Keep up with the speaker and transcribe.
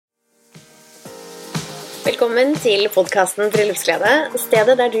Velkommen til podcasten Bryllupsglede,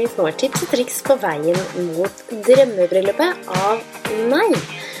 stedet der du får tips og triks på veien mot drømmebryllupet av meg.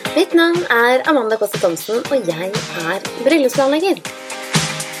 Mitt navn er Amanda Koste Thomsen, og jeg er bryllupsplanlegger.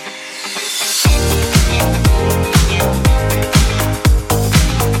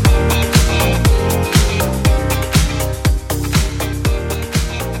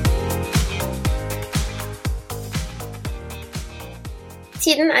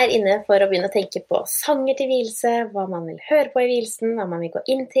 Tiden er inne for å begynne å tenke på sanger til vielse, hva man vil høre på i vielsen, hva man vil gå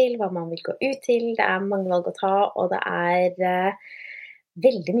inn til, hva man vil gå ut til. Det er mange valg å ta, og det er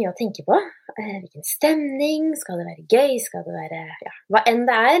veldig mye å tenke på. Hvilken stemning, skal det være gøy, skal det være, hva enn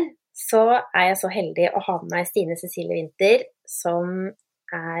det er, så er jeg så heldig å ha med meg Stine Cecilie Winther, som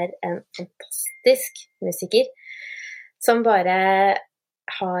er en fantastisk musiker, som bare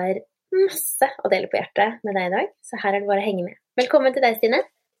har masse å dele på hjertet med deg i dag, så her er det bare å henge med. Velkommen til deg, Stine.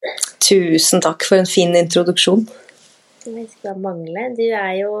 Tusen takk for en fin introduksjon. Jeg skal mangle. Du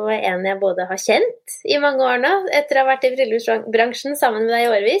er jo en jeg både har kjent i mange år nå, etter å ha vært i bryllupsbransjen sammen med deg i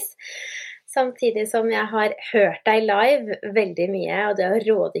årevis, samtidig som jeg har hørt deg live veldig mye, og du er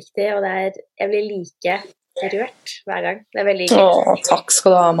rådyktig, og jeg blir like rørt hver gang. Det er veldig hyggelig. Takk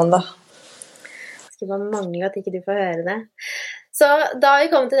skal du ha, Amanda. Det skal bare mangle at ikke du får høre det. Så da har vi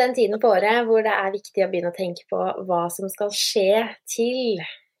kommet til den tiden på året hvor det er viktig å begynne å tenke på hva som skal skje til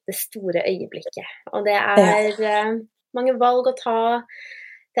det store øyeblikket. Og det er mange valg å ta,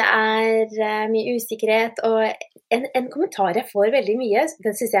 det er mye usikkerhet, og en kommentar jeg får veldig mye,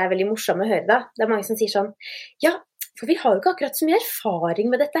 den synes jeg er veldig morsom å høre da. Det er mange som sier sånn, ja, for vi har jo ikke akkurat så mye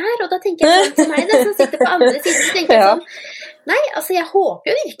erfaring med dette her, og da tenker jeg sånn til meg, det som sitter på andre siden, så tenker jeg sånn, nei, altså jeg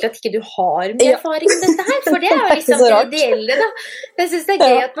håper jo virkelig at ikke du har mye erfaring med dette her, for det er jo liksom det ideelle da. Jeg synes det er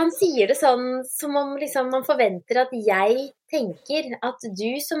gøy at man sier det sånn, som om liksom man forventer at jeg tenker at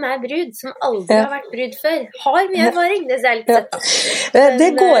du som er brud, som aldri har vært brud før, har mye erfaring. Det er litt søtt.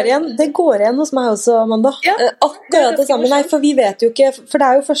 Det går igjen hos meg også, Amanda. Akkurat det samme. Nei, for vi vet jo ikke, for det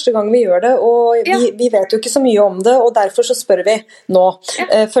er jo første gang vi gjør det, og vi vet jo ikke så mye om det, og derfor så spør vi nå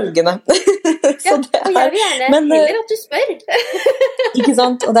følgende. Og jeg vil gjerne heller at du spør. Ikke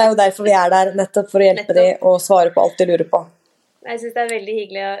sant? Og det er jo derfor vi er der, nettopp for å hjelpe deg å svare på alt de lurer på. Jeg synes det er veldig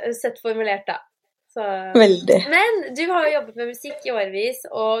hyggelig å sett formulert da. Så. Veldig. Men du har jo jobbet med musikk i årevis,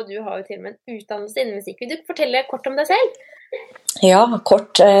 og du har jo til og med en utdannelse innen musikk. Vil du fortelle kort om deg selv? Ja,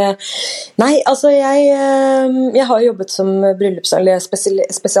 kort. Nei, altså jeg har jobbet som bryllupsplaner,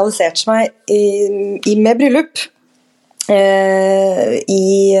 spesialisert meg med bryllup. I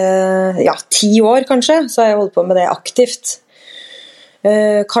 10 år kanskje, så har jeg holdt på med det aktivt.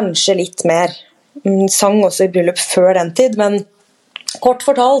 Kanskje litt mer. Sang også i bryllup før den tid, men kort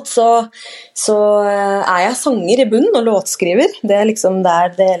fortalt så er jeg sanger i bunnen og låtskriver. Det er liksom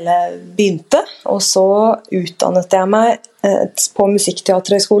der det hele begynte. Og så utdannet jeg meg på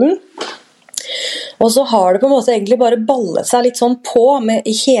Musikkteaterhøgskolen. Og så har det på en måte egentlig bare ballet seg litt sånn på med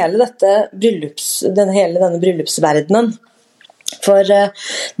i hele denne bryllupsverdenen. For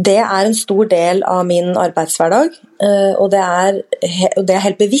det er en stor del av min arbeidshverdag, og det er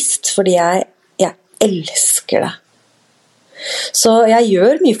helt bevisst fordi jeg elsker det. Så jeg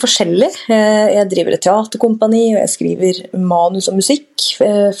gjør mye forskjellig. Jeg driver et teaterkompani, og jeg skriver manus og musikk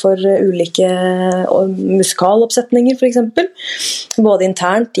for ulike musikaloppsetninger for eksempel. Både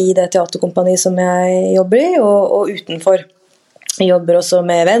internt i det teaterkompani som jeg jobber i, og utenfor. Jeg jobber også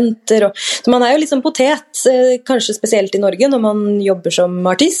med eventer, så man er jo litt sånn potet, kanskje spesielt i Norge når man jobber som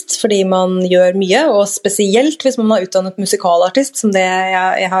artist, fordi man gjør mye, og spesielt hvis man har utdannet musikalartist, som det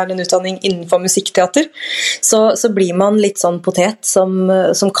jeg har en utdanning innenfor musikkteater, så blir man litt sånn potet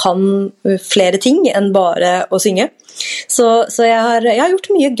som kan flere ting enn bare å synge. Så jeg har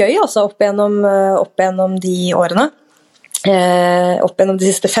gjort mye gøy altså, opp gjennom de årene. Opp gjennom de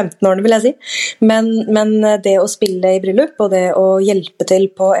siste 15 årene vil jeg si, men det å spille i bryllup og det å hjelpe til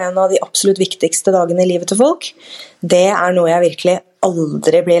på en av de absolutt viktigste dagene i livet til folk, det er noe jeg virkelig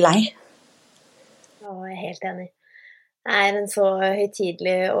aldri blir lei. Jeg er helt enig. Det er en så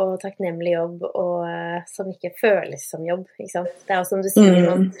høytidelig og takknemlig jobb, og som ikke føles som jobb, ikke sant? Det er jo som du sier,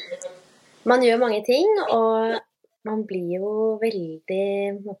 man gjør mange ting, og man blir jo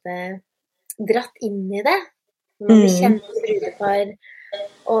veldig dratt inn i det. Man blir kjent med brudepar,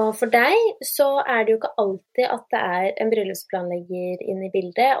 og for deg så er det jo ikke alltid at det er en bryllupsplanlegger inne i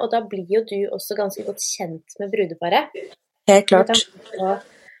bildet, og da blir jo du også ganske godt kjent med brudeparet. Helt klart.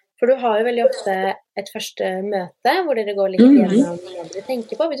 For du har jo veldig ofte et første møte, hvor dere går litt gjennom hva dere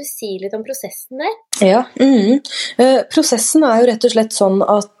tenker på. Vil du si litt om prosessen der? Ja, prosessen er jo rett og slett sånn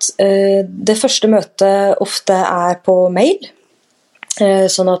at det første møtet ofte er på mail.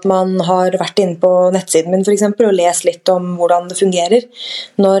 Sånn at man har vært inne på nettsiden min for eksempel, og lest litt om hvordan det fungerer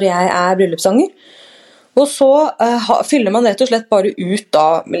når jeg bryllupssanger. Og så fyller man rett og slett bare ut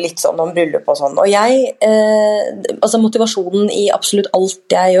da, litt sånn om bryllup og sånn. Og altså motivasjonen i absolutt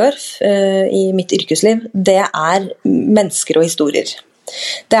alt jeg gjør i mitt yrkesliv, det mennesker og historier.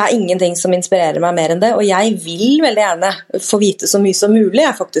 Det ingenting som inspirerer meg mer enn det, og jeg vil veldig gjerne få vite så mye som mulig,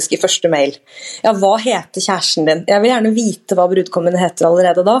 faktisk i første mail. Ja, hva heter kjæresten din? Jeg vil gjerne vite hva brudgommen heter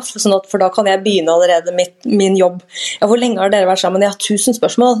allerede da, for da kan jeg begynne allerede min jobb. Ja, hvor lenge har dere vært sammen? Jeg har 1000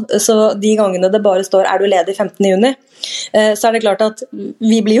 spørsmål, så de gangene det bare står, du ledig 15. juni? Så det klart at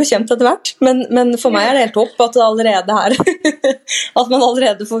vi blir jo kjent etter hvert, men for meg det helt topp at det allerede at man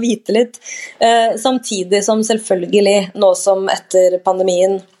allerede får vite litt. Samtidig som selvfølgelig, nå som etter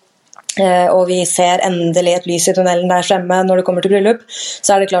pandemien, og vi ser endelig et lys i tunnelen der fremme når det kommer til bryllup,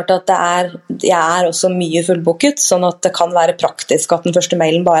 så det klart at jeg også mye fullbooket, sånn at det kan være praktisk at den første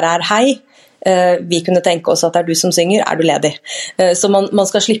mailen bare hei, vi kunne tenke oss at det du som synger, du ledig? Så man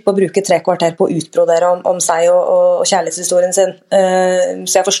skal slippe å bruke 3 kvarter på å utbrodere om seg og kjærlighetshistorien sin.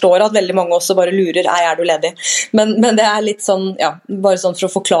 Så jeg forstår at veldig mange også bare lurer, du ledig? Men det litt sånn, ja, bare sånn for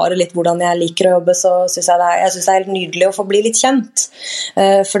å forklare litt hvordan jeg liker å jobbe, så synes jeg synes det helt nydelig å få bli litt kjent.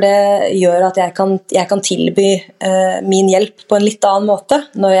 For det gjør at jeg kan tilby min hjelp på en litt annen måte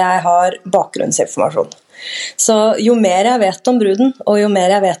når jeg har bakgrunnsinformasjon. Så jo mer jeg vet om bruden, og jo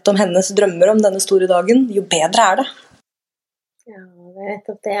mer jeg vet om hennes drømmer om denne store dagen, jo bedre det. Ja, det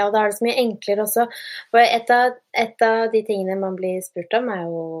nettopp det, og da det så mye enklere også. For et av de tingene man blir spurt om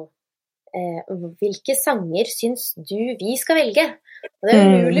jo hvilke sanger syns du vi skal velge? Og det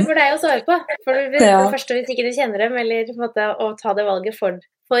umulig for deg å svare på, for det første hvis ikke du kjenner dem, eller på en måte å ta det valget for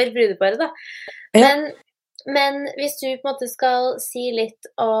brudeparet da. Men hvis du på en måte skal si litt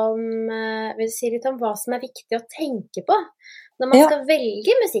om hva som viktig å tenke på når man skal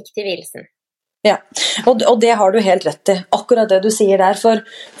velge musikk til vielsen. Ja, og det har du helt rett i, akkurat det du sier der, for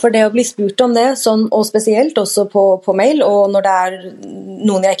det å bli spurt om det, sånn, og spesielt også på mail, og når det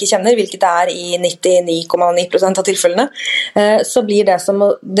noen jeg ikke kjenner, hvilket det i 99,9% av tilfellene, så blir det som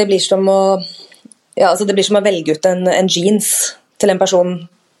å velge ut en jeans til en person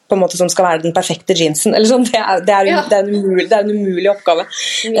på en måte som skal være den perfekte jeansen, eller sånn, det en umulig oppgave.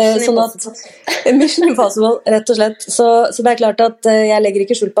 Mission Impossible, rett og slett. Så det klart at jeg legger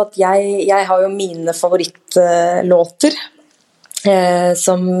ikke skjul på at jeg har jo mine favorittlåter,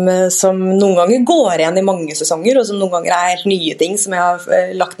 som noen ganger går igjen i mange sesonger, og som noen ganger helt nye ting som jeg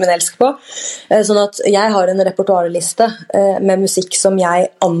har lagt min elsk på. Sånn at jeg har en repertoarliste med musikk som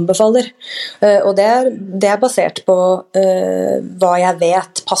jeg anbefaler, og det basert på hva jeg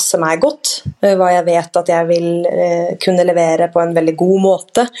vet passer meg godt, hva jeg vet at jeg vil kunne levere på en veldig god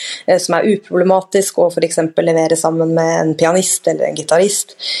måte, som uproblematisk, og for eksempel levere sammen med en pianist eller en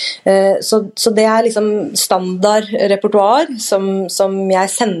gitarist. Så det liksom standard repertoar som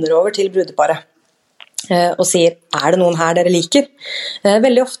jeg sender over til brudeparet og sier, det noen her dere liker?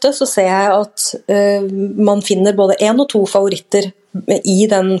 Veldig ofte så ser jeg at man finner både 1 og 2 favoritter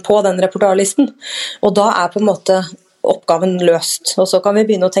på den repertoarlisten, og da på en måte oppgaven løst, og så kan vi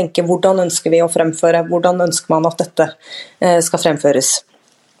begynne å tenke hvordan ønsker vi å fremføre, hvordan ønsker man at dette skal fremføres.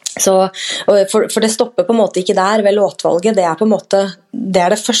 For det stopper på en måte ikke der ved låtvalget, det på en måte det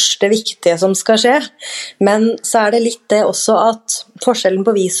det første viktige som skal skje, men så det litt det også at forskjellen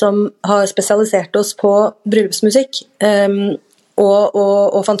på vi som har spesialisert oss på bryllupsmusikk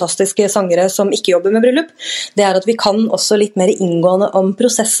og fantastiske sangere som ikke jobber med bryllup, det at vi kan også litt mer inngående om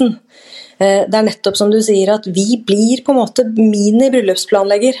prosessen. Det nettopp som du sier at vi blir på en måte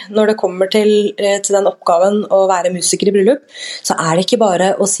mini-bryllupsplanlegger når det kommer til den oppgaven å være musiker i bryllup, så det ikke bare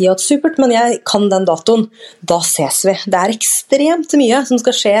å si at supert, men jeg kan den datoen, da ses vi. Det ekstremt mye som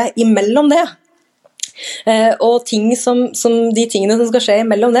skal skje imellom det. Og de tingene som skal skje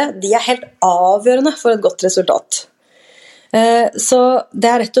imellom det, de helt avgjørende for et godt resultat. Så det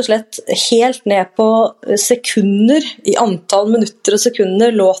rett og slett helt ned på sekunder, i antall minutter og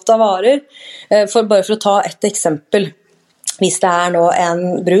sekunder låta varer, bare for å ta et eksempel. Hvis det nå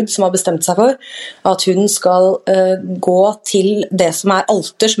en brud som har bestemt seg for at hun skal gå til det som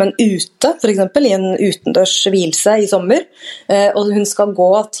alters, men ute, for eksempel, i en utendørs vielse i sommer, og hun skal gå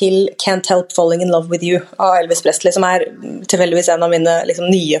til Can't Help Falling in Love with You av Elvis Presley, som tilfeldigvis en av mine liksom,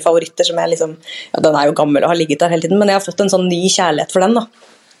 nye favoritter, som den jo gammel og har ligget der hele tiden, men jeg har fått en sånn ny kjærlighet for den da.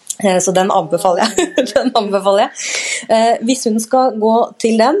 Så den anbefaler jeg. Hvis hun skal gå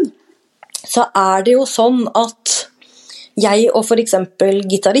til den, så det jo sånn at jeg og for eksempel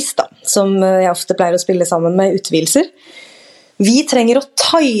gitarist da, som jeg ofte pleier å spille sammen med utvielser, vi trenger å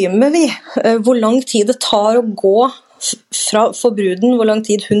time hvor lang tid det tar å gå for bruden, hvor lang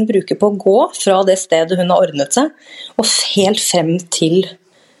tid hun bruker på å gå fra det stedet hun har ordnet seg, og helt frem til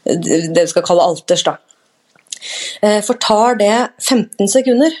det vi skal kalle alters da. For tar det 15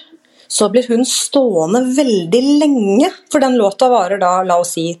 sekunder, så blir hun stående veldig lenge, for den låta varer da, la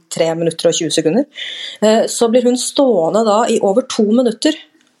oss si 3 minutter og 20 sekunder, så blir hun stående da i over 2 minutter,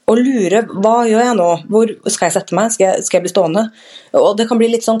 og lure, hva gjør jeg nå? Hvor skal jeg sette meg? Skal jeg bli stående? Og det kan bli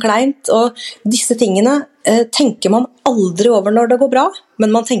litt sånn kleint, og disse tingene tenker man aldri over når det går bra,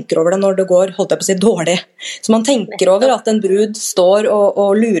 men man tenker over det når det går, holdt jeg på å si, dårlig. Så man tenker over at en brud står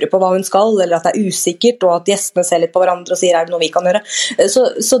og lurer på hva hun skal, eller at det er usikkert, og at gjestene ser litt på hverandre og sier, er det noe vi kan gjøre?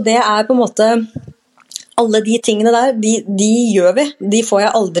 Så det er på en måte, alle de tingene der, de gjør vi, de får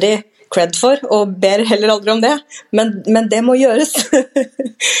jeg aldri cred for, og ber heller aldri om det, men det må gjøres.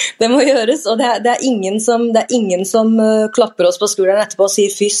 Det må gjøres, og det er ingen som klapper oss på skulderen etterpå og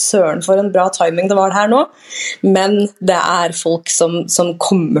sier, fy søren for en bra timing det var her nå, men det er folk som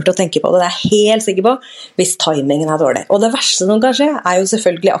kommer til å tenke på det, det er jeg helt sikker på, hvis timingen er dårlig. Og det verste som kan skje, er jo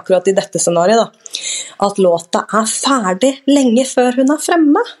selvfølgelig akkurat i dette scenariet da, at låta er ferdig lenge før hun er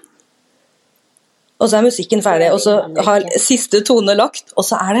fremme. Og så er musikken ferdig, og så har siste tone lagt, og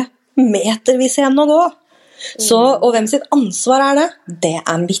så er det metervis igjen å gå. Så, og hvem sitt ansvar er det? Det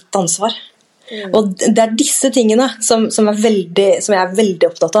er mitt ansvar. Og det er disse tingene som jeg er veldig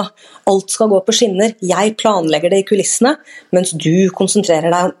opptatt av. Alt skal gå på skinner. Jeg planlegger det i kulissene, mens du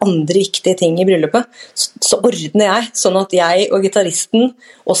konsentrerer deg om andre viktige ting i bryllupet. Så ordner jeg, sånn at jeg og gitaristen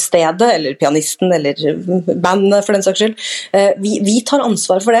og stedet, eller pianisten, eller bandet for den saks skyld, vi tar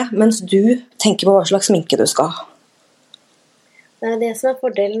ansvar for det, mens du tenker på hva slags sminke du skal ha. Det er det som er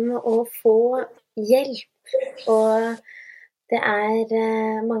fordelen med å få hjelp, og det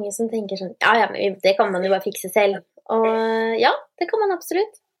er mange som tenker sånn, ja, men det kan man jo bare fikse selv, og ja, det kan man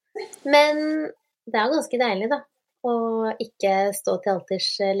absolutt, men det er jo ganske deilig da, å ikke stå til alters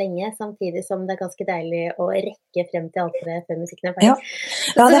lenge, samtidig som det er ganske deilig å rekke frem til alteret før musikken er ferdig.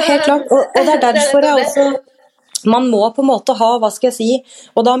 Ja, det er helt klart, og det er derfor jeg også... Man må på en måte ha, hva skal jeg si,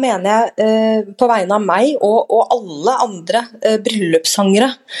 og da mener jeg på vegne av meg og alle andre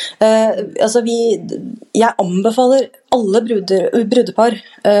bryllupssangere. Jeg anbefaler alle brudepar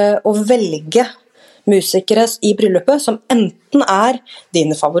å velge musikere i bryllupet som enten er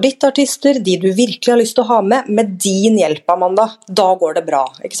dine favorittartister, de du virkelig har lyst til å ha med din hjelp, Amanda. Da går det bra,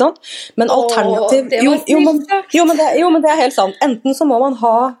 ikke sant? Men alternativ... men det er helt sant. Enten så må man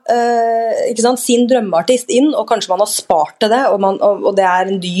ha ikke sant, sin drømmeartist inn, og kanskje man har spart til det, og det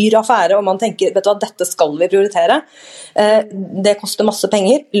er en dyr affære, og man tenker, vet du hva, dette skal vi prioritere. Det koster masse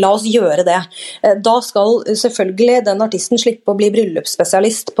penger. La oss gjøre det. Da skal selvfølgelig den artisten slippe å bli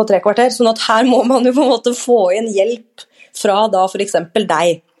bryllupsspesialist på 3 kvarter, sånn at her må man jo på en måte få inn hjelp fra da for eksempel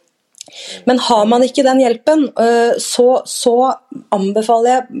deg. Men har man ikke den hjelpen, så anbefaler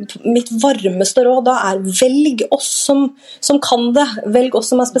jeg mitt varmeste råd da er velg oss som kan det, velg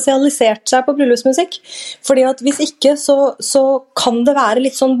oss som har spesialisert seg på bryllupsmusikk, fordi at hvis ikke så kan det være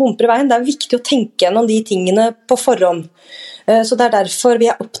litt sånn bumper i veien. Det er viktig å tenke gjennom de tingene på forhånd. Så det er derfor vi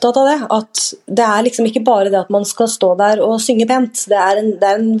er opptatt av det, at det er liksom ikke bare det at man skal stå der og synge pent, det er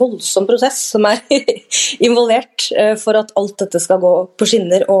en voldsom prosess som er involvert for at alt dette skal gå på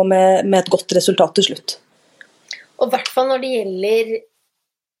skinner og med et godt resultat til slutt. Og i hvert fall når det gjelder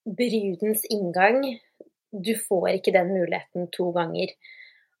brudens inngang, du får ikke den muligheten 2 ganger.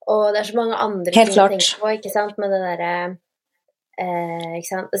 Og det er så mange andre ting å tenke på, ikke sant, med det der... ikke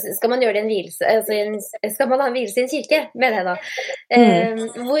sant? Skal man gjøre det en vielse, skal man ha en vielse i en kirke med det da?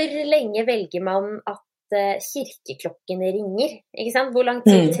 Hvor lenge velger man at kirkeklokkene ringer? Ikke sant? Hvor lang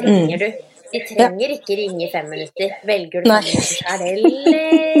tid trenger du? De trenger ikke ringe i 5 minutter. Velger du 5 minutter, så er det lenge.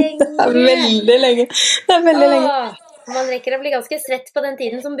 Det er veldig lenge. Det er veldig lenge. Man rekker å bli ganske svett på den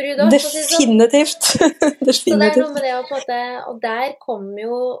tiden som brud også. Definitivt. Så det er noe med det å på en måte, og der kommer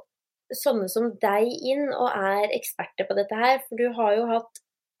jo sånne som deg inn og er eksperter på dette her, for du har jo hatt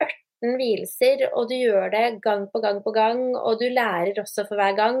 18 vielser, og du gjør det gang på gang på gang, og du lærer også for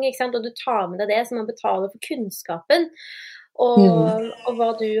hver gang, ikke sant? Og du tar med deg det som man betaler for kunnskapen, og hva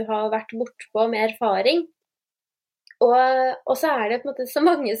du har vært bortpå med erfaring. Og så er det på en måte så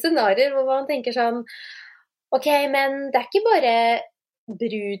mange scenarier hvor man tenker sånn, ok, men det er ikke bare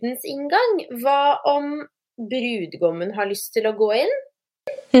brudens inngang. Hva om brudgommen har lyst til å gå inn?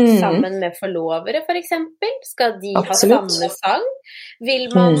 Sammen med forlovere for eksempel, skal de ha samme sang?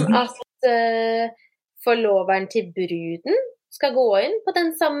 Vil man at forloveren til bruden skal gå inn på den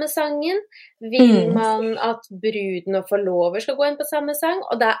samme sangen? Vil man at bruden og forlover skal gå inn på samme sang?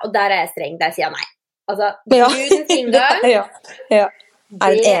 Og der er jeg streng, der sier jeg nei. Altså, brudens inngang er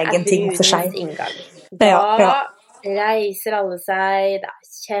en egen ting for seg. Da reiser alle seg, det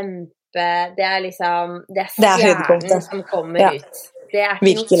kjempe, det liksom, det Det er stjernen høydepunktet. som kommer Ja, ut. Det ikke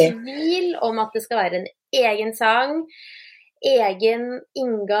virkelig. noe tvil om at det skal være en egen sang, egen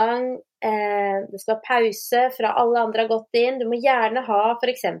inngang, det skal ha pause fra alle andre har gått inn. Du må gjerne ha for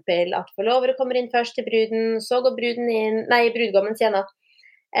eksempel at forlovere kommer inn først til bruden, så går bruden inn, nei, brudgommen sier nå,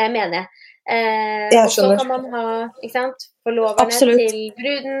 mener jeg. Og så kan man ha, ikke sant, forloverne Absolutt. til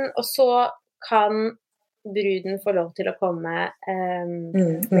bruden, og så kan bruden få lov til å komme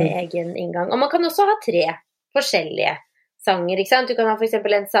med egen inngang. Og man kan også ha 3 forskjellige sanger, ikke sant? Du kan ha for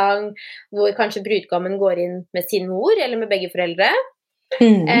eksempel en sang hvor kanskje brudgommen går inn med sin mor, eller med begge foreldre.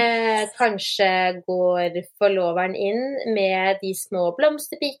 Kanskje går forloveren inn med de små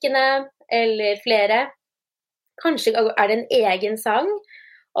blomsterpikene, eller flere. Kanskje er det en egen sang,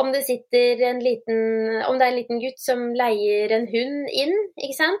 om det sitter om det er en liten gutt som leier en hund inn,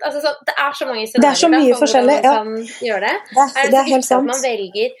 ikke sant? Altså, det så mange scenarier. Det så mye forskjellig, ja. Man kan gjøre det. Det helt sant. At man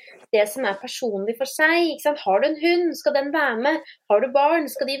velger det som personlig for seg, ikke sant? Har du en hund, skal den være med? Har du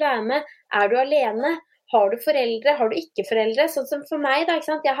barn, skal de være med? Du alene? Har du foreldre? Har du ikke foreldre? Sånn som for meg da,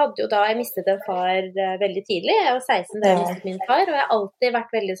 ikke sant? Jeg mistet en far veldig tidlig. Jeg var 16 da jeg mistet min far, og jeg har alltid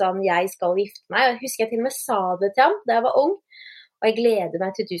vært veldig sånn, jeg skal gifte meg. Jeg husker jeg til og med sa det til ham da jeg var ung. Og jeg gleder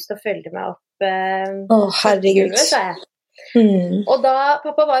meg til du skal følge meg opp herregud. Sa jeg. Og da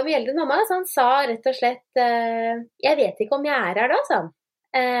pappa var med eldre enn mamma, så han sa rett og slett jeg vet ikke om jeg her da, sa han.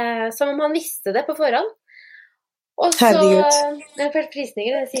 Som om han visste det på forhånd. Og så jeg har følt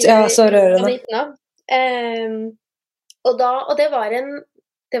prisninger, det sier så rørende. Og det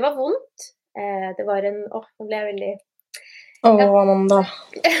var vondt. Det var nå ble jeg veldig Amanda.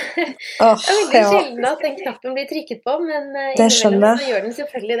 Det veldig sjelden at den knappen blir trykket på, men det skjønner så gjør den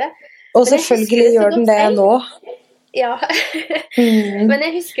selvfølgelig det. Og selvfølgelig gjør den det nå. Ja. Men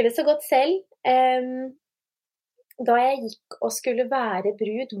jeg husker det så godt selv. Da jeg gikk og skulle være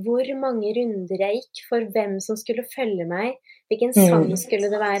brud, hvor mange runder jeg gikk for hvem som skulle følge meg, hvilken sang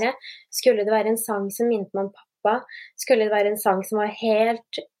skulle det være? Skulle det være en sang som minnet meg om pappa? Skulle det være en sang som var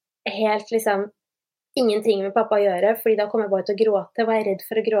helt liksom ingenting med pappa å gjøre, fordi da kom jeg bare til å gråte, var jeg redd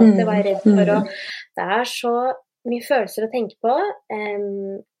for å gråte, var jeg redd for å... Det så mye følelser å tenke på.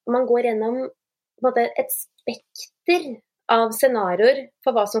 Man går gjennom på en måte, et spekter av scenarioer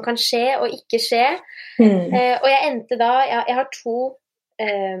for hva som kan skje og ikke skje. Og jeg endte da, jeg har 2,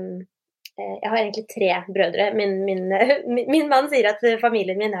 jeg har egentlig 3 brødre. Min mann sier at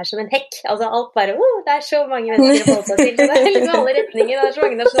familien min som en hekk. Altså alt bare, det så mange mennesker å få seg til. Det med alle retninger, det så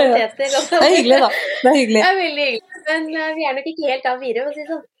mange nasjonaliteter. Det hyggelig da, det hyggelig. Det veldig hyggelig, men vi nok ikke helt A4, å si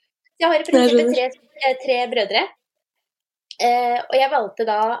sånn. Jeg har i prinsippet 3 brødre. Og jeg valgte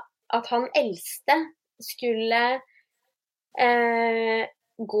da at han eldste skulle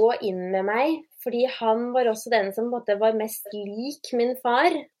gå inn med meg, fordi han var også den som på en måte var mest lik min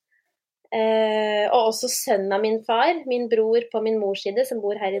far, og også sønnen av min far, min bror på min mors side som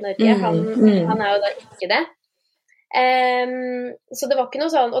bor her i Norge, han jo da ikke det. Så det var ikke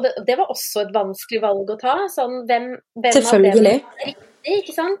noe sånn, og det var også et vanskelig valg å ta, sånn, hvem selvfølgelig av dem riktig,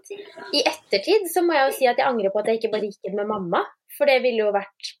 ikke sant? I ettertid så må jeg jo si at jeg angrer på at jeg ikke bare gikk inn med mamma, for det ville jo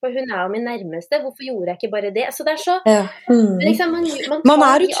vært, for hun jo min nærmeste, hvorfor gjorde jeg ikke bare det? Så det så... Liksom, man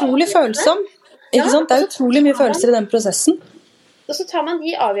utrolig følsom, ikke sant? Det utrolig mye følelser i den prosessen. Og så tar man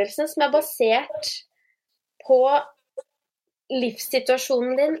de avgjørelsene som basert på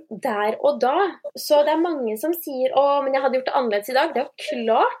livssituasjonen din der og da. Så det mange som sier, men jeg hadde gjort det annerledes i dag. Det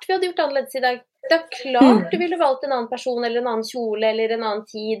klart vi hadde gjort det annerledes i dag. Det klart du ville valgt en annen person, eller en annen kjole, eller en annen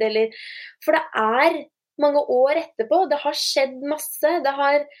tid, eller... For det mange år etterpå, det har skjedd masse,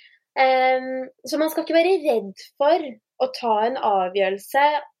 så man skal ikke være redd for å ta en avgjørelse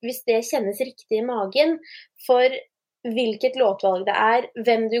hvis det kjennes riktig i magen, for hvilket låtvalg det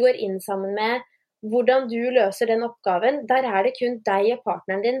hvem du går inn sammen med, hvordan du løser den oppgaven, der det kun deg og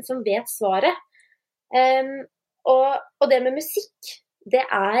partneren din som vet svaret. Og det med musikk, det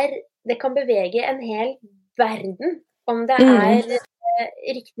kan bevege en hel verden, om det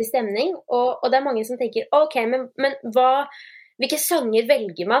riktig stemning, og det mange som tenker, ok, men hvilke sanger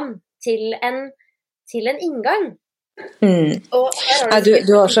velger man til en inngang? Og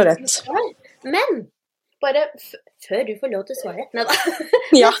du har så rett. Men, bare før du får lov til å svare,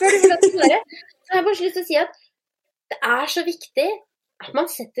 ja. Før du får lov til å svare, så har jeg bare lyst til å si at det så viktig at man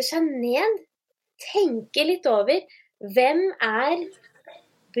setter seg ned, tenker litt over, hvem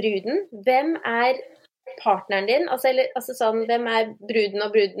bruden, hvem partneren din, altså sånn, hvem bruden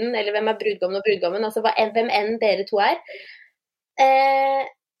og bruden, eller hvem brudgommen og brudgommen, altså hvem enn dere to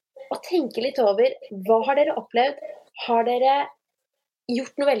og tenke litt over, hva har dere opplevd? Har dere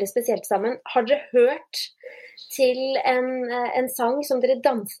gjort noe veldig spesielt sammen? Har dere hørt til en sang som dere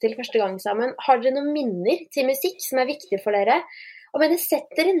danset til første gang sammen? Har dere noen minner til musikk som viktig for dere? Og men sett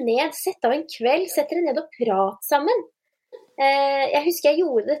dere ned, sett av en kveld, sett dere ned og prat sammen. Jeg husker jeg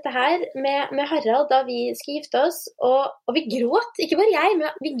gjorde dette her med Harald da vi skulle gifte oss, og vi gråt, ikke bare jeg,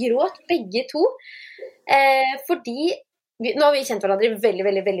 men vi gråt begge to, fordi nå har vi kjent hverandre i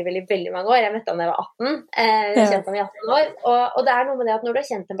veldig mange år. Jeg møtte han da jeg var 18, vi kjente han i 18 år, og det noe med det at når du har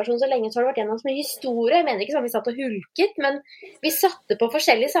kjent en person så lenge, så har du vært gjennom så mye historie. Jeg mener ikke sånn vi satt og hulket, men vi satte på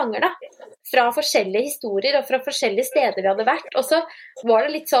forskjellige sanger da, fra forskjellige historier og fra forskjellige steder vi hadde vært, og så var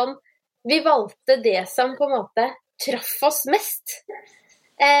det litt sånn, vi valgte det som på en måte traff oss mest.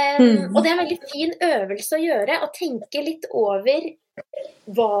 Og det en veldig fin øvelse å gjøre, å tenke litt over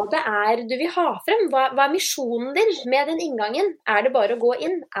hva det du vil ha frem. Hva misjonen din med den inngangen? Det bare å gå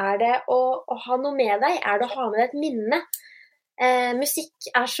inn? Det å ha noe med deg? Det å ha med deg et minne? Musikk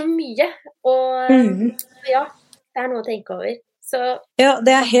så mye, og ja, det noe å tenke over. Så. Ja,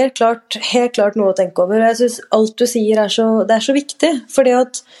 det helt klart noe å tenke over. Jeg synes alt du sier det så viktig, fordi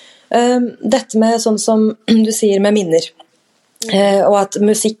at dette med sånn som du sier med minner, og at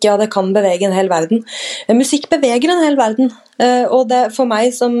musikk, ja, det kan bevege en hel verden. Musikk beveger en hel verden, og det for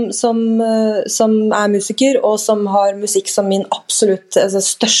meg som musiker, og som har musikk som min absolutt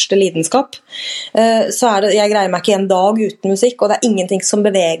største lidenskap, så det, jeg greier meg ikke en dag uten musikk, og det ingenting som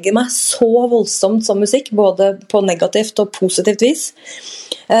beveger meg så voldsomt som musikk, både på negativt og positivt vis.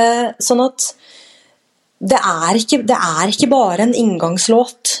 Sånn at det ikke bare en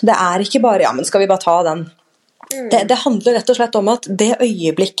inngangslåt, det ikke bare, ja, men skal vi bare ta den? Det handler rett og slett om at det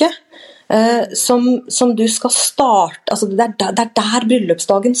øyeblikket som du skal starte, altså det der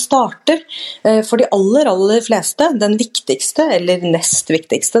bryllupsdagen starter, for de aller fleste, den viktigste eller nest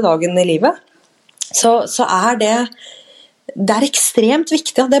viktigste dagen i livet, så det ekstremt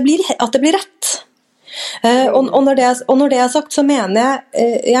viktig at det blir rett. Og når det sagt, så mener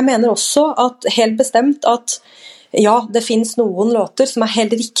jeg mener også at helt bestemt at ja, det finnes noen låter som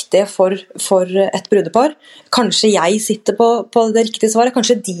helt riktige for et brudepar. Kanskje jeg sitter på det riktige svaret,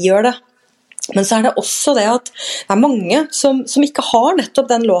 kanskje de gjør det. Men så det også det at det mange som ikke har nettopp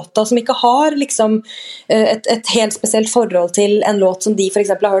den låta, som ikke har liksom et helt spesielt forhold til en låt som de for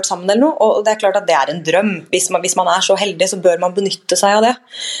eksempel har hørt sammen eller noe, og det klart at det en drøm. Hvis man så heldig, så bør man benytte seg av det.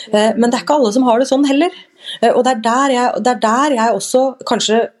 Men det ikke alle som har det sånn heller. Og det der jeg også,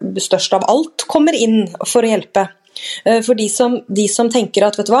 kanskje størst av alt, kommer inn for å hjelpe. For de som tenker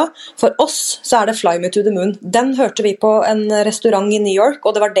at, vet du hva, for oss så det Fly Me to the Moon. Den hørte vi på en restaurant i New York,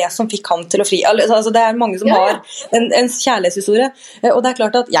 og det var det som fikk han til å fri. Altså, det mange som har en kjærlighetshistorie, og det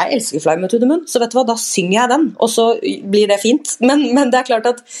klart at jeg elsker Fly Me to the Moon, så vet du hva, da synger jeg den, og så blir det fint. Men det klart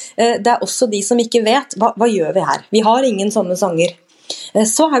at det også de som ikke vet, hva gjør vi her? Vi har ingen sånne sanger.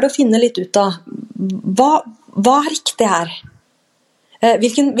 Så det å finne litt ut av hva riktig her?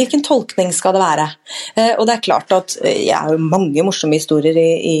 Hvilken tolkning skal det være? Og det klart at jeg har mange morsomme historier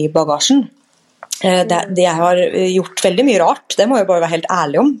i bagasjen. Jeg har gjort veldig mye rart, det må jeg bare være helt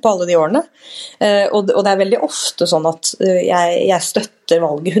ærlig om på alle de årene. Og det veldig ofte sånn at jeg støtter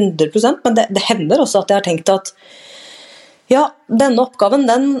valget 100%, men det hender også at jeg har tenkt at ja, denne oppgaven,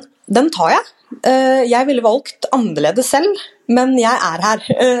 den tar jeg. Jeg ville valgt annerledes selv, men jeg her.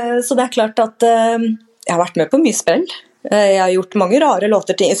 Så det klart at jeg har vært med på mye sprell. Jeg har gjort mange rare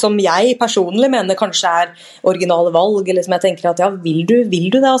låter som jeg personlig mener kanskje originale valg, eller som jeg tenker at ja, vil du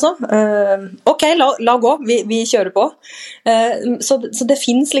det altså? Ok, la gå, vi kjører på. Så det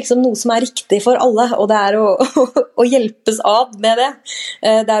finnes liksom noe som riktig for alle, og det å hjelpes av med det.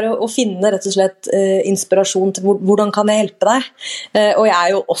 Det å finne rett og slett inspirasjon til hvordan kan jeg hjelpe deg? Og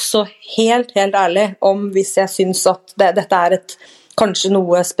jeg jo også helt ærlig om hvis jeg synes at dette et kanskje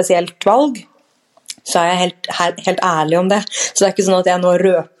noe spesielt valg, så jeg helt ærlig om det. Så det ikke sånn at jeg nå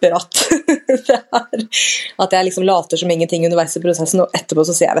røper at at jeg liksom later som ingenting underveis i prosessen, og etterpå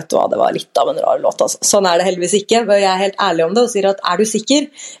så sier jeg, vet du hva, det var litt av en rar låt. Altså. Sånn det heldigvis ikke. Jeg helt ærlig om det og sier at du sikker?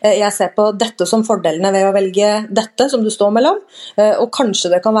 Jeg ser på dette som fordelene ved å velge dette som du står mellom, og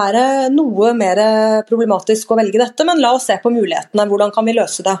kanskje det kan være noe mer problematisk å velge dette, men la oss se på mulighetene. Hvordan kan vi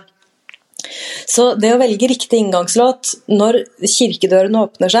løse det? Så det å velge riktig inngangslåt når kirkedørene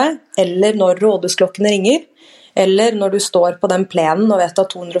åpner seg, eller når rådhusklokkene ringer, eller når du står på den plenen og vet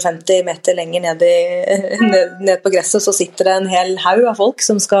at 250 meter lenger ned på gresset så sitter det en hel haug av folk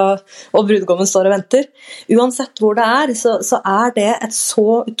som og brudgommen står og venter. Uansett hvor det så det et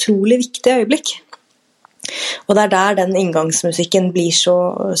så utrolig viktig øyeblikk. Og det der den inngangsmusikken blir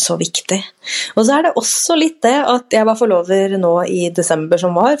så viktig. Og så det også litt det at jeg var forlover nå i desember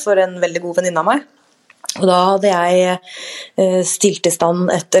som var for en veldig god venninne av meg. Og da hadde jeg stilt i stand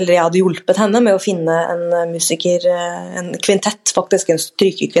eller jeg hadde hjulpet henne med å finne en musiker, en kvintett, faktisk en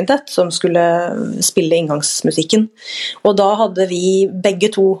strykekvintett, som skulle spille inngangsmusikken. Og da hadde vi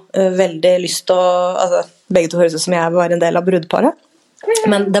begge to veldig lyst til å, begge to høres ut som jeg var en del av brudeparet.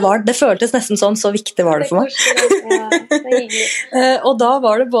 Men det føltes nesten sånn, så viktig var det for meg. Og da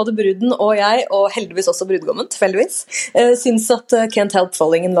var det både bruden og jeg, og heldigvis også brudgommen, tilfeldigvis, synes at Can't Help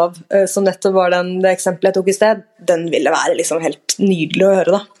Falling in Love, som nettopp var det eksempelet jeg tok i sted, den ville være liksom helt nydelig å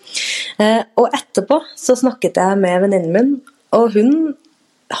høre da. Og etterpå så snakket jeg med venninnen min, og hun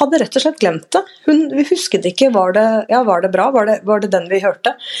hadde rett og slett glemt det. Vi husket ikke, var det bra? Var det den vi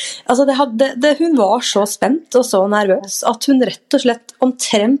hørte? Altså hun var så spent og så nervøs at hun rett og slett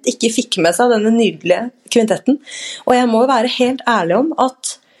omtrent ikke fikk med seg denne nydelige kvintetten. Og jeg må være helt ærlig om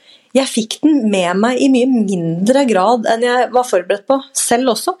at jeg fikk den med meg i mye mindre grad enn jeg var forberedt på,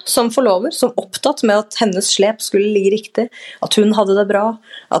 selv også, som forlover, som opptatt med at hennes slep skulle ligge riktig, at hun hadde det bra,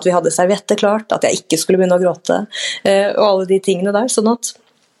 at vi hadde servietter klart, at jeg ikke skulle begynne å gråte, og alle de tingene der, sånn at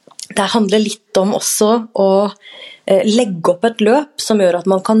det handler litt om også å legge opp et løp som gjør at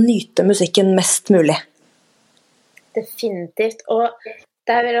man kan nyte musikken mest mulig. Definitivt, og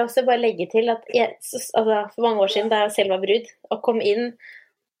der vil jeg også bare legge til at for mange år siden da jeg selv var brud og kom inn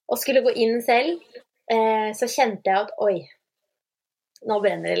og skulle gå inn selv, så kjente jeg at oi, nå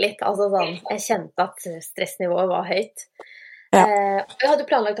brenner det litt. Jeg kjente at stressnivået var høyt. Ja. Jeg hadde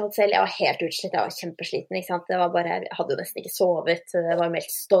planlagt alt selv, jeg var helt utslitt, jeg var kjempesliten, ikke sant? Jeg hadde jo nesten ikke sovet, det var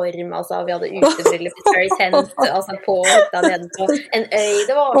meldt storm, vi hadde utebryllup i Very Tent, på hytta nede på en øy,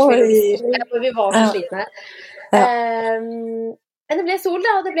 det var så mye, vi var så slitne. Men det ble sol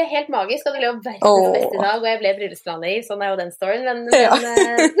da, og det ble helt magisk, og det ble jo verdens beste dag, og jeg ble bryllupsplanlegger, sånn er jo den storyen, men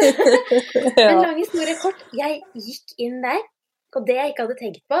lang historie kort, jeg gikk inn der, og det jeg ikke hadde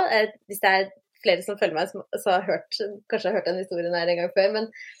tenkt på, hvis det flere som følger meg som kanskje har hørt den historien her en gang før,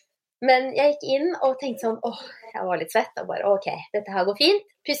 men jeg gikk inn og tenkte sånn, jeg var litt svett, og bare, ok, dette her går fint,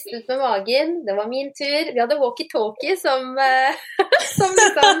 pustet med magen, det var min tur, vi hadde walkie-talkie som liksom,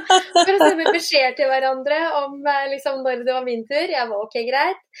 for å sende beskjed til hverandre om liksom når det var min tur, jeg var ok,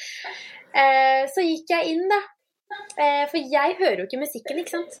 greit. Så gikk jeg inn da, for jeg hører jo ikke musikken,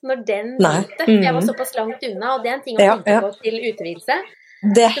 ikke sant, når den begynte, jeg var såpass langt unna, og det er en ting å tenke på til utvidelse.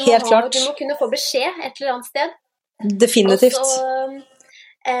 Det er helt klart. Du må kunne få beskjed et eller annet sted. Definitivt.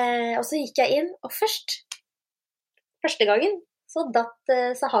 Og så gikk jeg inn, og første gangen, så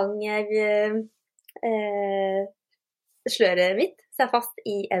hang sløret mitt seg fast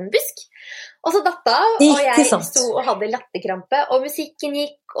i en busk. Og så datt av, og jeg sto og hadde latterkrampe, og musikken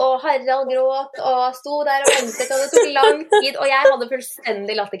gikk, og Harald gråt, og sto der og ventet, og det tok lang tid, og jeg hadde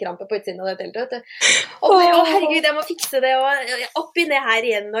fullstendig latterkrampe på utsiden av det teltet, vet du. Og bare, herregud, jeg må fikse det, og opp i ned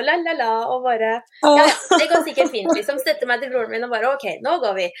her igjen, og la, og bare, det går sikkert fint, liksom, støtte meg til broren min, og bare, ok, nå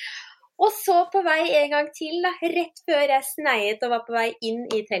går vi. Og så på vei en gang til, da, rett før jeg sneiet og var på vei inn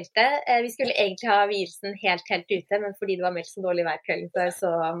i teltet. Vi skulle egentlig ha vielsen helt ute, men fordi det var meldt så dårlig hver kveld,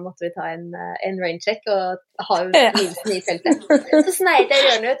 så måtte vi ta en raincheck og ha vielsen i teltet. Så sneiet jeg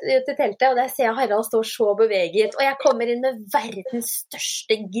hjørnet ut til teltet, og der ser jeg Harald stå så beveget, og jeg kommer inn med verdens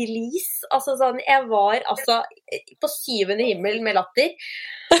største glis. Jeg var på 7. himmel med latter.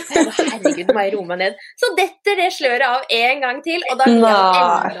 Herregud, må jeg roe meg ned. Så detter det sløret av en gang til, og da blir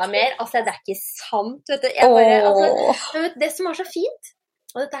jeg enda mer. Det er ikke sant, vet du. Det som er så fint,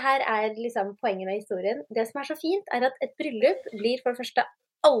 og dette her er liksom poenget med historien, det som er så fint er at et bryllup blir for det første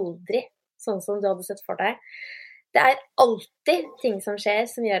aldri sånn som du hadde sett for deg. Det er alltid ting som skjer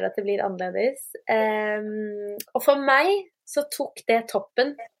som gjør at det blir annerledes. Og for meg så tok det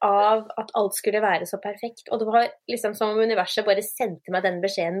toppen av at alt skulle være så perfekt. Og det var liksom som om universet bare sendte meg den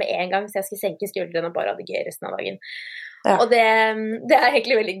beskjeden med en gang, så jeg skulle senke skuldrene og bare ha det gøy resten av dagen. Ja. Og det er jeg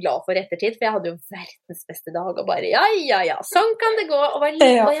egentlig veldig glad for ettertid, for jeg hadde jo verdens beste dag, og bare, ja, sånn kan det gå. Og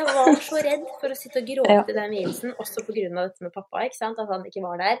jeg var så redd for å sitte og gråte i den vielsen, også på grunn av dette med pappa, ikke sant? At han ikke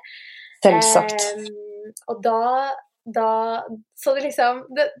var der. Selvsagt. Og så det liksom,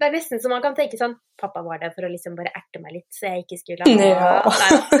 det er nesten som man kan tenke sånn, pappa var der for å liksom bare erte meg litt, så jeg ikke skulle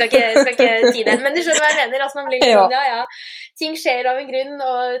skal ikke si det, men du skjønner hva jeg mener, man blir litt sånn, ting skjer av en grunn,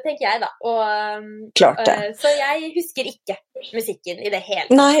 og tenker jeg da, klart det. Så jeg husker ikke musikken i det hele.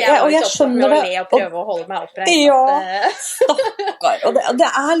 Nei, og jeg skjønner det. Og prøve å holde meg oppreist. Stakkar, og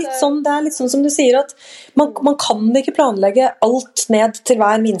det er litt sånn som du sier, at man kan ikke planlegge alt ned til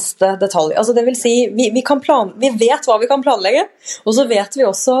hver minste detalj, altså det vil si, vi vet hva vi kan planlegge, og så vet vi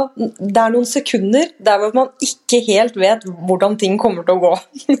også, det er noen sekunder der hvor man ikke helt vet hvordan ting kommer til å gå.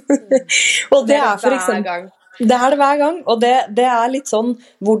 Og det er for eksempel Det det hver gang, og det litt sånn,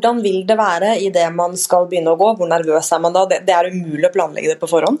 hvordan vil det være i det man skal begynne å gå, hvor nervøs man da, det umulig å planlegge det på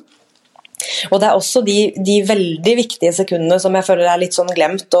forhånd. Og det også de veldig viktige sekundene som jeg føler litt sånn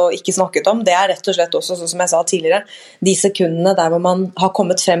glemt og ikke snakket om, det rett og slett også, sånn som jeg sa tidligere, de sekundene der hvor man har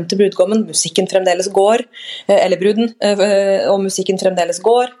kommet frem til brudgommen, musikken fremdeles går, eller bruden, og musikken fremdeles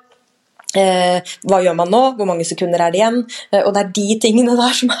går. Hva gjør man nå? Hvor mange sekunder det igjen? Og det de tingene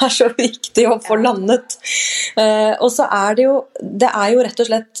der som så viktig å få landet. Og så det jo rett og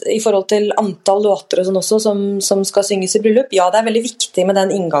slett i forhold til antall låter og sånn også som skal synges i bryllup. Ja, det veldig viktig med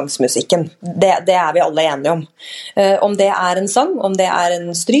den inngangsmusikken. Det vi alle enige om. Om det en sang, om det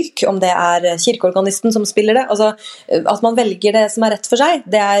en stryk, om det kirkeorganisten som spiller det. Altså, at man velger det som rett for seg,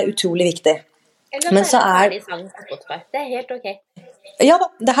 det utrolig viktig. Men så det helt ok. Ja da,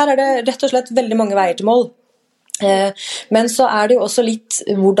 det her det rett og slett veldig mange veier til mål. Men så det jo også litt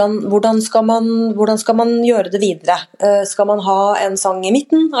hvordan skal man gjøre det videre? Skal man ha en sang i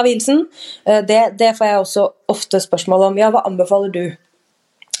midten av vielsen? Det får jeg også ofte spørsmål om. Ja, hva anbefaler du?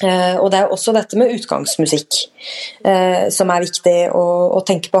 Og det jo også dette med utgangsmusikk som viktig å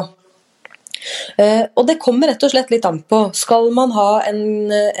tenke på. Og det kommer rett og slett litt an på. Skal man ha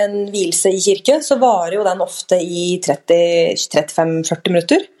en vielse i kirke, så varer jo den ofte i 30-35-40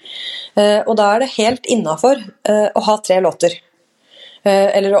 minutter. Og da det helt innenfor å ha 3 låter.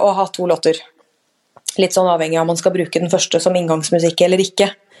 Eller å ha 2 låter. Litt sånn avhengig av om man skal bruke den første som inngangsmusikk eller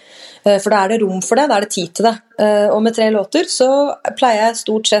ikke. For da det rom for det, da det tid til det. Og med 3 låter så pleier jeg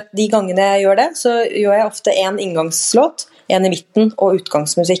stort sett de gangene jeg gjør det, så gjør jeg ofte en inngangslåt, en i midten og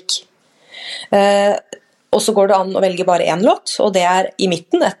utgangsmusikk. Og så går det an å velge bare en låt, og det i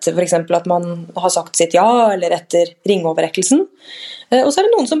midten etter for eksempel at man har sagt sitt ja, eller etter ringoverrekkelsen. Og så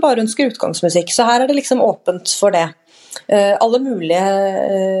det noen som bare ønsker utgangsmusikk, så her det liksom åpent for det. Alle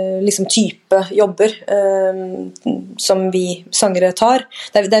mulige liksom type jobber som vi sangere tar.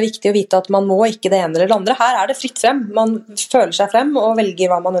 Det viktig å vite at man må ikke det ene eller det andre. Her det fritt frem, man føler seg frem og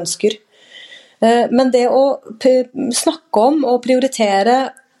velger hva man ønsker. Men det å snakke om og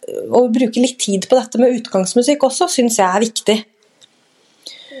prioritere og bruke litt tid på dette med utgangsmusikk også, synes jeg viktig.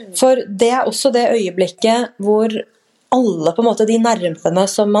 For det også det øyeblikket hvor alle på en måte de nervene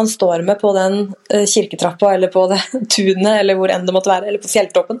som man står med på den kirketrappa, eller på det tunet, eller hvor enn det måtte være, eller på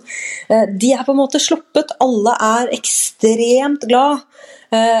fjelltoppen, de på en måte sluppet. Alle ekstremt glad.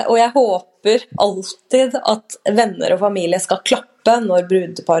 Og jeg håper alltid at venner og familie skal klappe når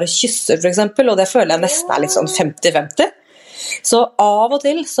brudeparet kysser, for eksempel, og det føler jeg nesten litt sånn 50-50. Så av og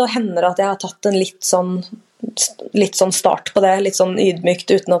til så hender det at jeg har tatt en litt sånn start på det, litt sånn ydmykt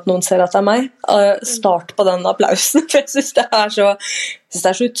uten at noen ser at det meg. Start på den applausen, for jeg synes det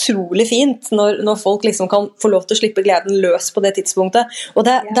så utrolig fint når folk liksom kan få lov til å slippe gleden løs på det tidspunktet. Og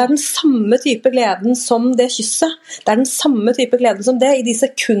det den samme type gleden som det kysset. Det den samme type gleden som det i de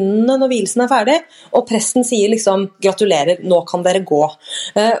sekundene når vielsen ferdig, og presten sier liksom gratulerer, nå kan dere gå.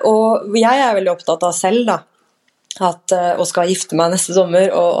 Og jeg veldig opptatt av selv da, og skal gifte meg neste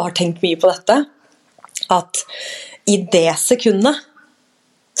sommer og har tenkt mye på dette, at i det sekundet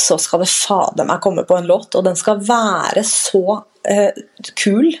så skal det fader meg komme på en låt, og den skal være så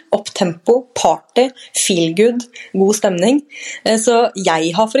kul, opptempo, party, feel good, god stemning. Så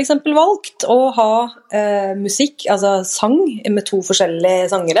jeg har for eksempel valgt å ha musikk, altså sang med 2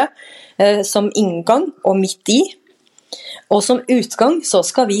 forskjellige sangere, som inngang og midt i, og som utgang så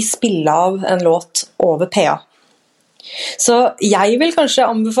skal vi spille av en låt over PA. Så jeg vil kanskje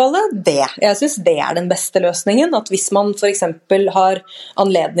anbefale det. Jeg synes det den beste løsningen, at hvis man for eksempel har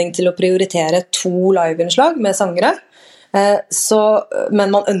anledning til å prioritere 2 liveinnslag med sangere,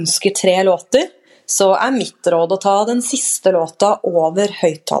 men man ønsker 3 låter, så mitt råd å ta den siste låta over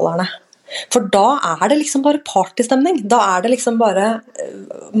høyttalerne. For da det liksom bare partystemning. Da det liksom bare,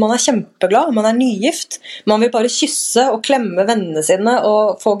 man kjempeglad, man nygift, man vil bare kysse og klemme vennene sine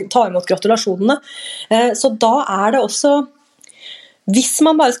og ta imot gratulasjonene. Så da det også, hvis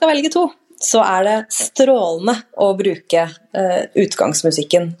man bare skal velge 2, så det strålende å bruke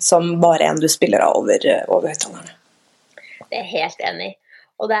utgangsmusikken som bare en du spiller av over høyttalerne. Det helt enig.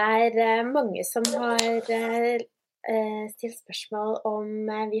 Og det mange som har stilt spørsmål om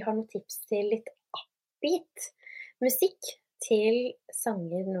vi har noen tips til litt upbeat musikk til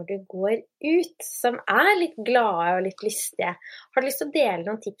sanger når du går ut, som litt glade og litt lystige. Har du lyst til å dele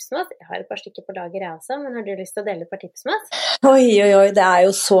noen tips med oss? Jeg har et par stykker på lager jeg også, men har du lyst til å dele et par tips med oss? Oi, det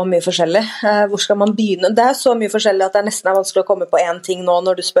jo så mye forskjellig. Hvor skal man begynne? Det så mye forskjellig at det nesten vanskelig å komme på en ting nå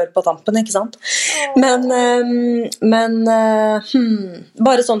når du spør på tampen, ikke sant? Men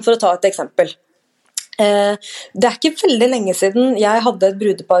bare sånn for å ta et eksempel. Det ikke veldig lenge siden jeg hadde et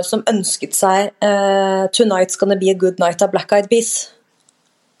brudepar som ønsket seg Tonight's Gonna Be a Good Night av Black Eyed Peas.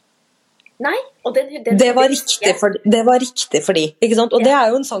 Nei, og det var riktig for de, ikke sant? Og det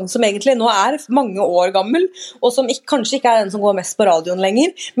jo en sang som egentlig nå mange år gammel, og som kanskje ikke den som går mest på radioen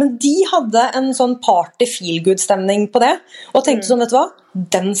lenger, men de hadde en sånn party feel-good-stemning på det, og tenkte sånn, vet du hva?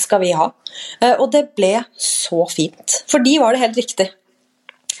 Den skal vi ha. Og det ble så fint. For de var det helt riktig.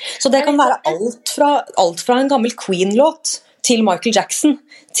 Så det kan være alt fra en gammel Queen-låt til Michael Jackson,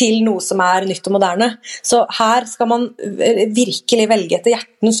 til noe som nytt og moderne. Så her skal man virkelig velge etter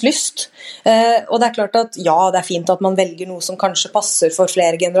hjertens lyst. Og det klart at ja, det fint at man velger noe som kanskje passer for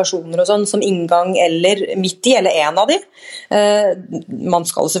flere generasjoner og sånn, som inngang eller midt i, eller en av de. Man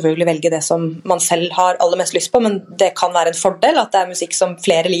skal selvfølgelig velge det som man selv har aller mest lyst på, men det kan være en fordel at det musikk som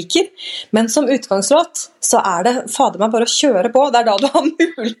flere liker. Men som utgangslåt så det fader meg bare å kjøre på. Det da du har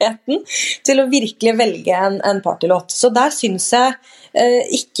muligheten til å virkelig velge en partylåt. Så der synes jeg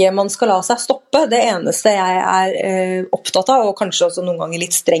ikke man skal la seg stoppe. Det eneste jeg opptatt av, og kanskje også noen ganger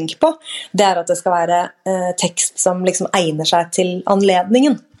litt streng på, det at det skal være tekst som liksom egner seg til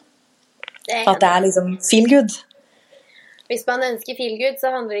anledningen. At det liksom feel good. Hvis man ønsker feel good, så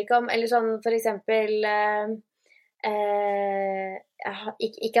handler det ikke om, eller sånn for eksempel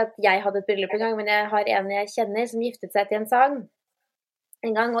ikke at jeg hadde et bryllup en gang, men jeg har en jeg kjenner som giftet seg til en sang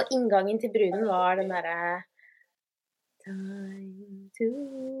en gang, og inngangen til bruden var den derre Time to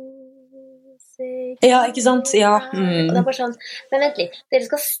say Ja, ikke sant? Ja. Og det bare sånn, men vent litt, dere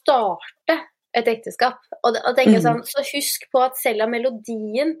skal starte et ekteskap, og tenke sånn, så husk på at selv om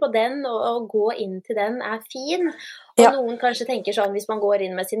melodien på den, og gå inn til den fin, og noen kanskje tenker sånn, hvis man går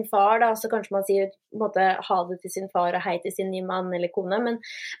inn med sin far da, så kanskje man sier måtte, ha det til sin far og hei til sin nye mann eller kone, men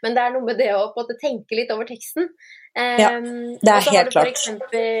det noe med det å måtte, tenke litt over teksten. Ja, det og så helt har du for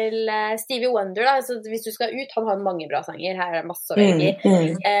eksempel Stevie Wonder da, så hvis du skal ut, han har mange bra sanger, her masse å velge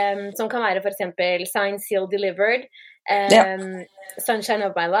som kan være for eksempel Signed, Sealed, Delivered, Sunshine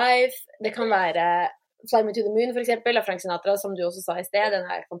of My Life, det kan være Fly Me to the Moon for eksempel av Frank Sinatra, som du også sa i sted, den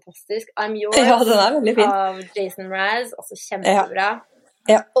fantastisk. I'm Yours den veldig fin. Av Jason Mraz, også kjempebra.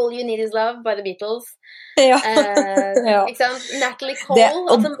 All You Need Is Love by The Beatles. Ikke sant? Natalie Cole,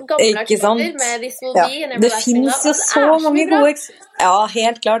 altså gamle artister med This Will Be and det finnes jo så mange gode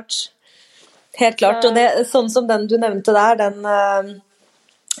helt klart. Helt klart, og det sånn som den du nevnte der,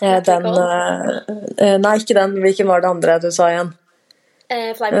 nei, ikke den, hvilken var det andre du sa igjen?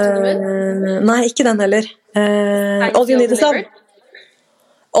 Fly Me to the Moon? Nei, ikke den heller. All You Need Is Love.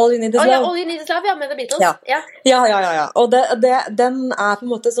 All You Need Is Love. All You Need Is Love, med The Beatles. Ja. Og den på en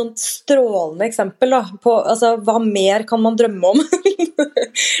måte et sånt strålende eksempel da, på altså, hva mer kan man drømme om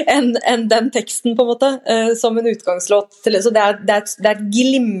enn den teksten på en måte, som en utgangslåt til, så det et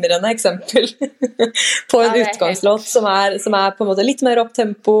glimrende eksempel på en utgangslåt som på en måte litt mer opp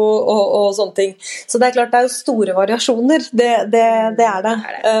tempo og sånne ting. Så det klart det jo store variasjoner, det det.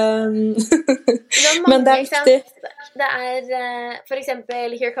 Men det viktig. Det for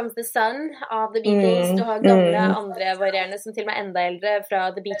eksempel Here Comes the Sun av The Beatles. Du har gamle andre varierende som til og med enda eldre fra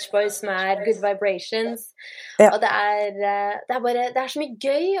The Beach Boys som Good Vibrations. Og det det så mye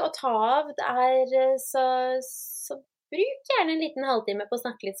gøy å ta av. Det så bruk gjerne en liten halvtime på å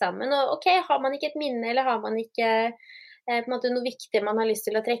snakke litt sammen. Og ok, har man ikke et minne, eller har man ikke på en måte noe viktig man har lyst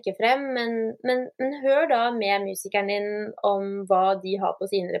til å trekke frem, men hør da med musikeren din om hva de har på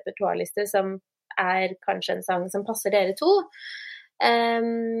sine repertoarlister som kanskje en sang som passer dere to.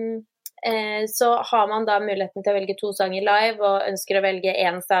 Så har man da muligheten til å velge 2 sanger live, og ønsker å velge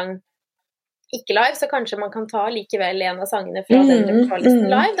en sang ikke live, så kanskje man kan ta likevel en av sangene fra den repertoarlisten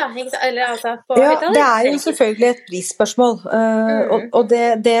live da, eller altså på høyttaler. Det jo selvfølgelig et prisspørsmål, og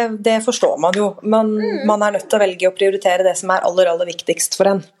det forstår man jo, men man nødt til å velge å prioritere det som aller viktigst for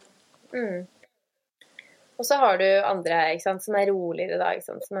en. Og så har du andre, ikke sant, som roligere da, ikke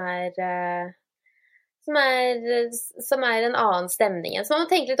sant, som en annen stemning. Så man må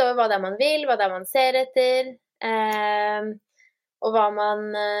tenke litt over hva det man vil, hva det man ser etter, og hva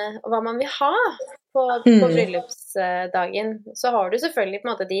man vil ha på bryllupsdagen. Så har du selvfølgelig på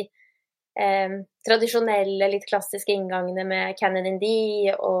en måte de tradisjonelle, litt klassiske inngangene med Canon in D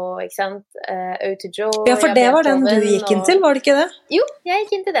og, ikke sant, Ode to Joy. Ja, for det var den du gikk inn til, var det ikke det? Jo, jeg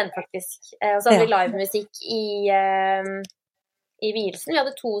gikk inn til den faktisk. Og så hadde vi livemusikk i vielsen. Vi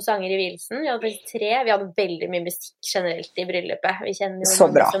hadde 2 sanger i vielsen. Vi hadde 3. Vi hadde veldig mye musikk generelt i bryllupet. Vi kjenner jo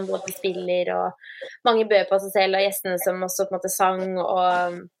mange som både spiller, og mange bød på seg selv, og gjestene som også på en måte sang,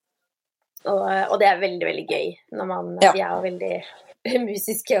 og det veldig, veldig gøy når man, de jo veldig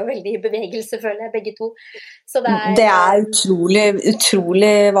musiske og veldig i bevegelse, føler jeg, begge to. Så det utrolig,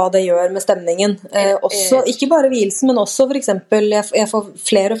 utrolig hva det gjør med stemningen. Også, ikke bare vielsen, men også for eksempel, jeg får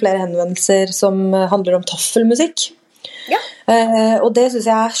flere og flere henvendelser som handler om taffelmusikk. Ja. Og det synes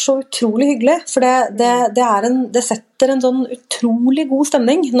jeg så utrolig hyggelig, for det setter en sånn utrolig god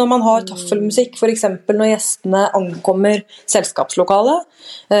stemning når man har taffelmusikk, for eksempel når gjestene ankommer selskapslokalet,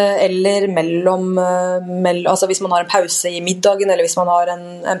 eller altså hvis man har en pause i middagen, eller hvis man har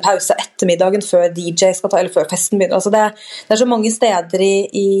en pause etter middagen før DJ skal ta, eller før festen begynner. Altså det så mange steder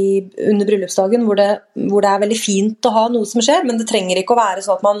under bryllupsdagen hvor det veldig fint å ha noe som skjer, men det trenger ikke å være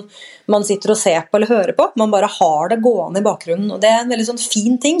sånn at man sitter og ser på eller hører på, man bare har det gående i bakgrunnen, og det en veldig sånn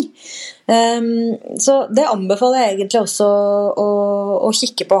fin ting. Så det anbefaler jeg egentlig også å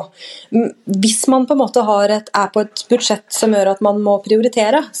kikke på. Hvis man på en måte på et budsjett som gjør at man må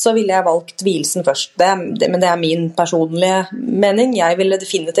prioritere, så ville jeg valgt vielsen først. Men det min personlige mening. Jeg ville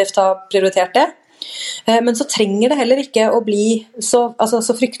definitivt ha prioritert det. Men så trenger det heller ikke å bli så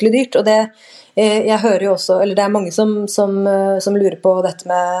fryktelig dyrt, og jeg hører jo også, eller det mange som lurer på dette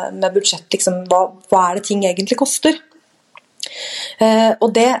med budsjett, liksom, hva det ting egentlig koster? Og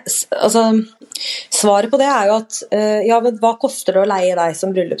svaret på det jo at men hva koster det å leie deg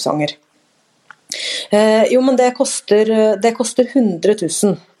som bryllupssanger? Jo, men det koster 100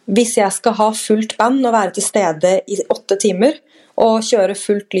 000 hvis jeg skal ha fullt band og være til stede i 8 timer og kjøre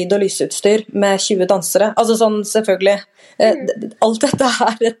fullt lyd- og lysutstyr med 20 dansere. Altså sånn, selvfølgelig, alt dette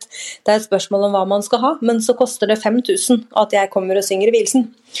det et spørsmål om hva man skal ha, men så koster det 5 000 at jeg kommer og synger i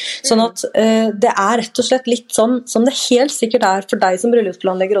vielsen. Sånn at det rett og slett litt sånn som det helt sikkert for deg som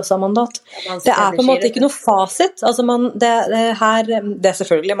bryllupsplanlegger også, Amanda, at det på en måte ikke noe fasit. Altså det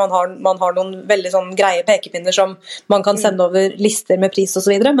selvfølgelig, man har noen veldig sånn greie pekepinner som man kan sende over lister med pris og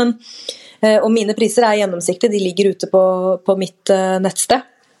så videre, men og mine priser gjennomsiktige, de ligger ute på mitt nettsted.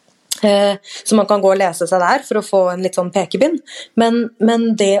 Så man kan gå og lese seg der for å få en litt sånn pekepinn. Men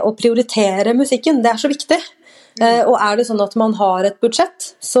det å prioritere musikken, det så viktig. Og det sånn at man har et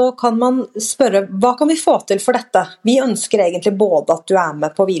budsjett, så kan man spørre, hva kan vi få til for dette? Vi ønsker egentlig både at du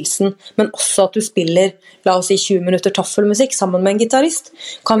med på vielsen, men også at du spiller, la oss si 20 minutter taffelmusikk sammen med en gitarist.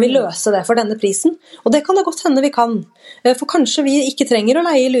 Kan vi løse det for denne prisen? Og det kan det godt hende vi kan. For kanskje vi ikke trenger å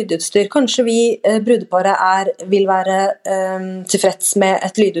leie lydutstyr. Kanskje vi, brudeparet, vil være tilfreds med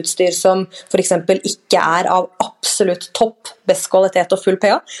et lydutstyr som for eksempel ikke av absolutt topp, best kvalitet og full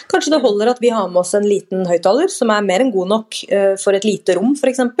PA. Kanskje det holder at vi har med oss en liten høyttaler som mer enn god nok for et lite rom, for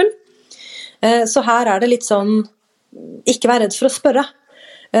eksempel. Så her det litt sånn, ikke vær redd for å spørre.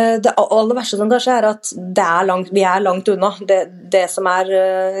 Det aller verste som kanskje at vi langt unna det som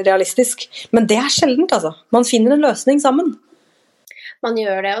realistisk. Men det sjeldent, altså. Man finner en løsning sammen. Man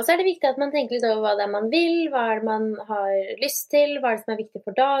gjør det, og så det viktig at man tenker litt over hva det man vil, hva det man har lyst til, hva det som viktig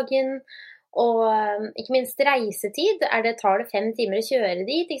for dagen, og ikke minst reisetid. Tar det 5 timer å kjøre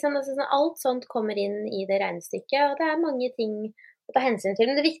dit? Ikke sant? Altså, alt sånt kommer inn i det regnestykket, og det mange ting å ta hensyn til.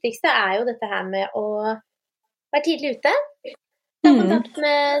 Men det viktigste jo dette her med å være tidlig ute. Ta kontakt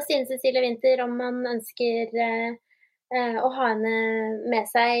med Stine Cecilie Winther om man ønsker å ha henne med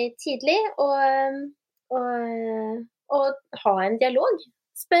seg tidlig, og ha en dialog.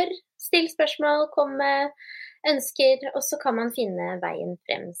 Still spørsmål, kom med ønsker, og så kan man finne veien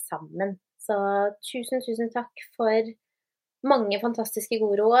frem sammen. Så tusen takk for mange fantastiske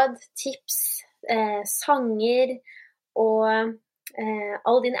gode råd, tips, sanger og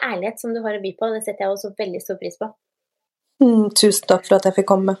all din ærlighet som du har å by på. Det setter jeg også veldig stor pris på. Tusen takk for at jeg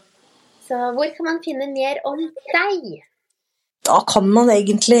fikk komme. Så hvor kan man finne mer om deg? Da kan man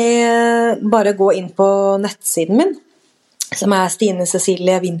egentlig bare gå inn på nettsiden min, som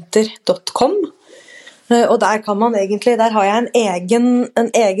stinesceciliewinther.com. Og der har jeg en egen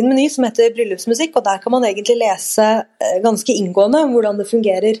meny som heter bryllupsmusikk, og der kan man egentlig lese ganske inngående hvordan det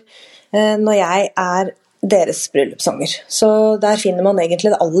fungerer når jeg deres bryllupssanger. Så der finner man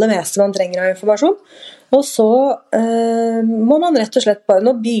egentlig det aller meste man trenger av informasjon. Og så må man rett og slett bare,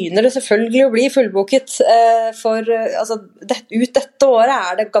 nå begynner det selvfølgelig å bli fullboket, for ut dette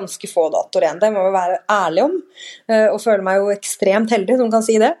året det ganske få datoer igjen, det må vi være ærlige om, og føler meg jo ekstremt heldig som kan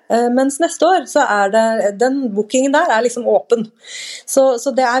si det, mens neste år så den bookingen der liksom åpen, så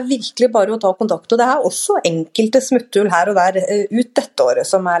det virkelig bare å ta kontakt, og det også enkelte smutthull her og der ut dette året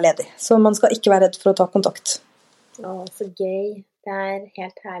som ledig, så man skal ikke være redd for å ta kontakt. Så gøy. Det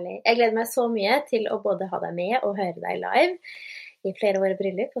helt herlig. Jeg gleder meg så mye til å både ha deg med og høre deg live i flere av våre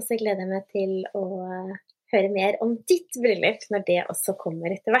bryllup, og så gleder jeg meg til å høre mer om ditt bryllup når det også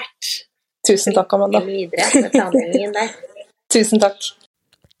kommer etter hvert. Tusen takk, Amanda. Videre med planleggingen der. Tusen takk.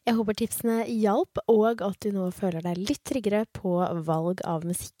 Jeg håper tipsene hjalp, og at du nå føler deg litt tryggere på valg av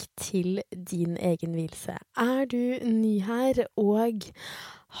musikk til din egen hvilelse. Er du ny her og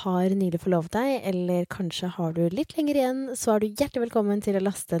har nylig forlovet deg, eller kanskje har du litt lenger igjen, så er du hjertelig velkommen til å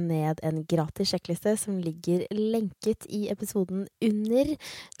laste ned en gratis sjekkliste som ligger lenket i episoden under.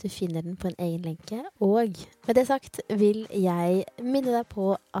 Du finner den på en egen lenke, og med det sagt vil jeg minne deg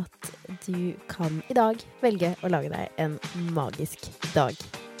på at du kan i dag velge å lage deg en magisk dag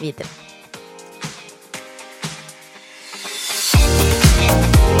videre.